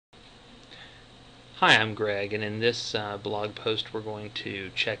Hi, I'm Greg, and in this blog post we're going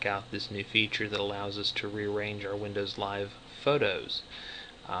to check out this new feature that allows us to rearrange our Windows Live photos.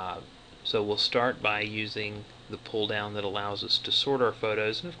 So we'll start by using the pull down that allows us to sort our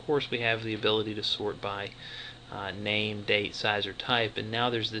photos, and of course we have the ability to sort by name, date, size, or type, and now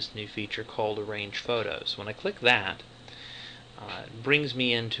there's this new feature called Arrange Photos. When I click that, it brings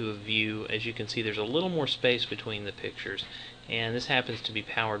me into a view. As you can see, there's a little more space between the pictures, and this happens to be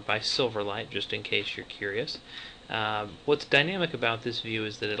powered by Silverlight, just in case you're curious. What's dynamic about this view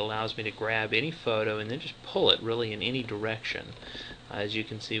is that it allows me to grab any photo and then just pull it really in any direction. As you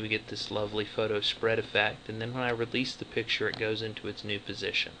can see, we get this lovely photo spread effect, and then when I release the picture it goes into its new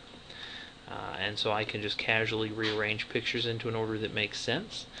position. And so I can just casually rearrange pictures into an order that makes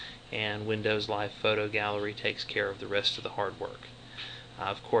sense, and Windows Live Photo Gallery takes care of the rest of the hard work.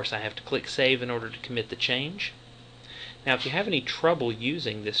 Of course, I have to click Save in order to commit the change. Now, if you have any trouble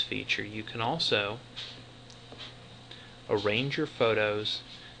using this feature, you can also arrange your photos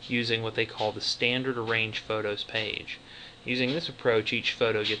using what they call the Standard Arrange Photos page. Using this approach, each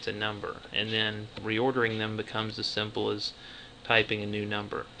photo gets a number, and then reordering them becomes as simple as typing a new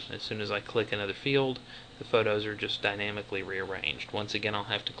number. As soon as I click another field, the photos are just dynamically rearranged. Once again, I'll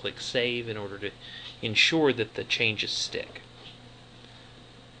have to click Save in order to ensure that the changes stick.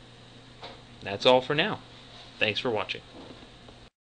 That's all for now. Thanks for watching.